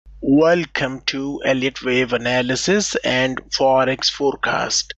Welcome to Elliott Wave Analysis and Forex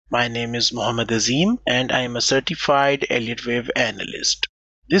Forecast. My name is Mohammed Azim and I am a certified Elliott Wave Analyst.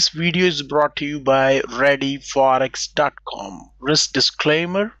 This video is brought to you by ReadyForex.com. Risk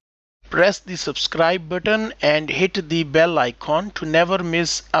disclaimer: press the subscribe button and hit the bell icon to never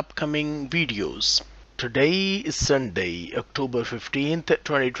miss upcoming videos. Today is Sunday, October 15th,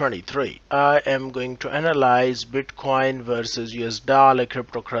 2023. I am going to analyze Bitcoin versus US dollar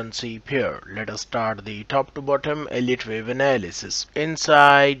cryptocurrency pair. Let us start the top to bottom Elliott Wave analysis.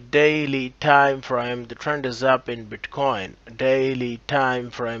 Inside daily time frame, the trend is up in Bitcoin. Daily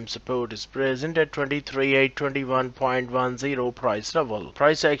time frame support is present at 23,821.10 price level.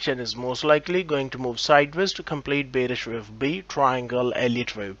 Price action is most likely going to move sideways to complete bearish wave B, triangle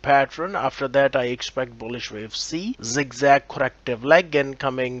Elliott Wave pattern. After that, I expect bullish wave C, zigzag corrective leg in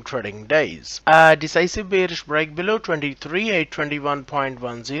coming trading days. A decisive bearish break below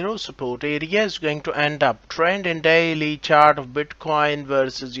 23,821.10 support area is going to end up trend in daily chart of Bitcoin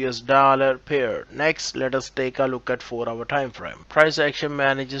versus US dollar pair. Next, let us take a look at 4-hour time frame. Price action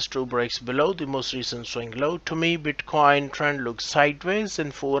manages 2 breaks below the most recent swing low. To me, Bitcoin trend looks sideways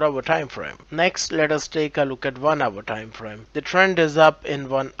in 4-hour time frame. Next, let us take a look at 1-hour time frame. The trend is up in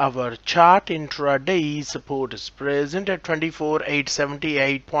 1-hour chart. Intraday support is present at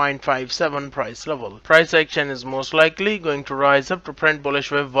 24,878.57 price level. Price action is most likely going to rise up to print bullish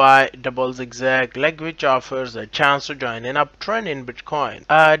wave Y double zigzag leg, which offers a chance to join an uptrend in Bitcoin.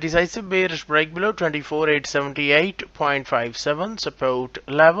 A decisive bearish break below 24,878.57 support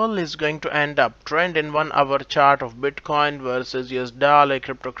level is going to end up trend in 1-hour chart of Bitcoin versus US dollar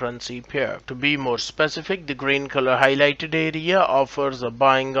cryptocurrency pair. To be more specific, the green color highlighted area offers a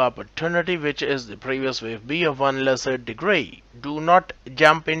buying opportunity, which is the previous wave B of one lesser degree. Do not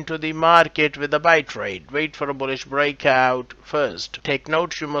jump into the market with a buy trade. Wait for a bullish breakout first. Take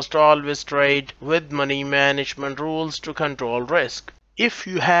note, you must always trade with money management rules to control risk. If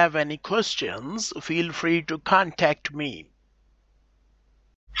you have any questions, feel free to contact me.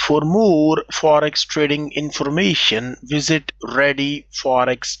 For more Forex trading information, visit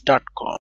ReadyForex.com.